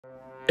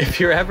If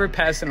you're ever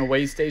passing a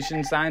weigh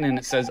station sign and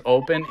it says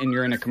open and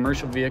you're in a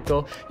commercial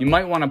vehicle, you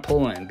might want to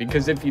pull in,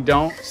 because if you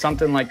don't,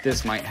 something like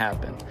this might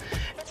happen.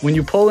 When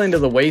you pull into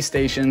the weigh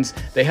stations,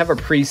 they have a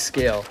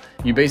pre-scale.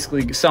 You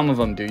basically, some of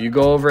them do. You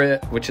go over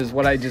it, which is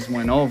what I just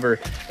went over,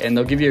 and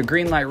they'll give you a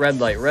green light, red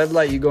light. Red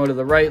light, you go to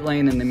the right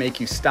lane, and they make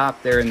you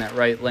stop there in that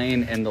right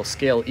lane, and they'll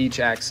scale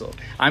each axle.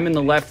 I'm in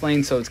the left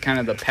lane, so it's kind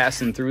of the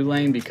passing through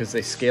lane because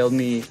they scaled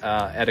me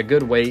at a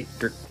good weight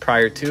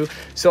prior to.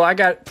 So I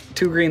got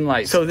 2 green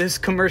lights. So this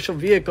commercial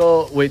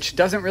vehicle, which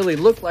doesn't really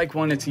look like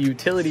one, it's a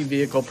utility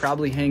vehicle,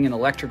 probably hanging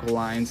electrical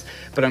lines,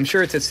 but I'm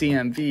sure it's a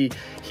CMV.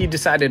 He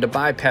decided to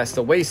bypass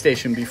the weigh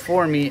station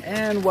before me,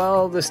 and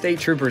well, the state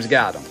troopers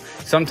got him.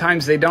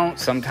 Sometimes they don't,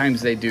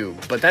 sometimes they do,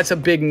 but that's a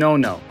big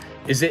no-no.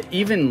 Is it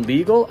even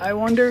legal, I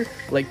wonder?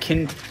 Like,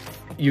 can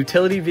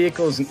utility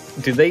vehicles,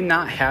 do they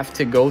not have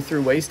to go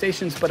through weigh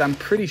stations? But I'm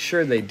pretty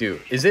sure they do.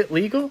 Is it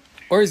legal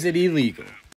or is it illegal?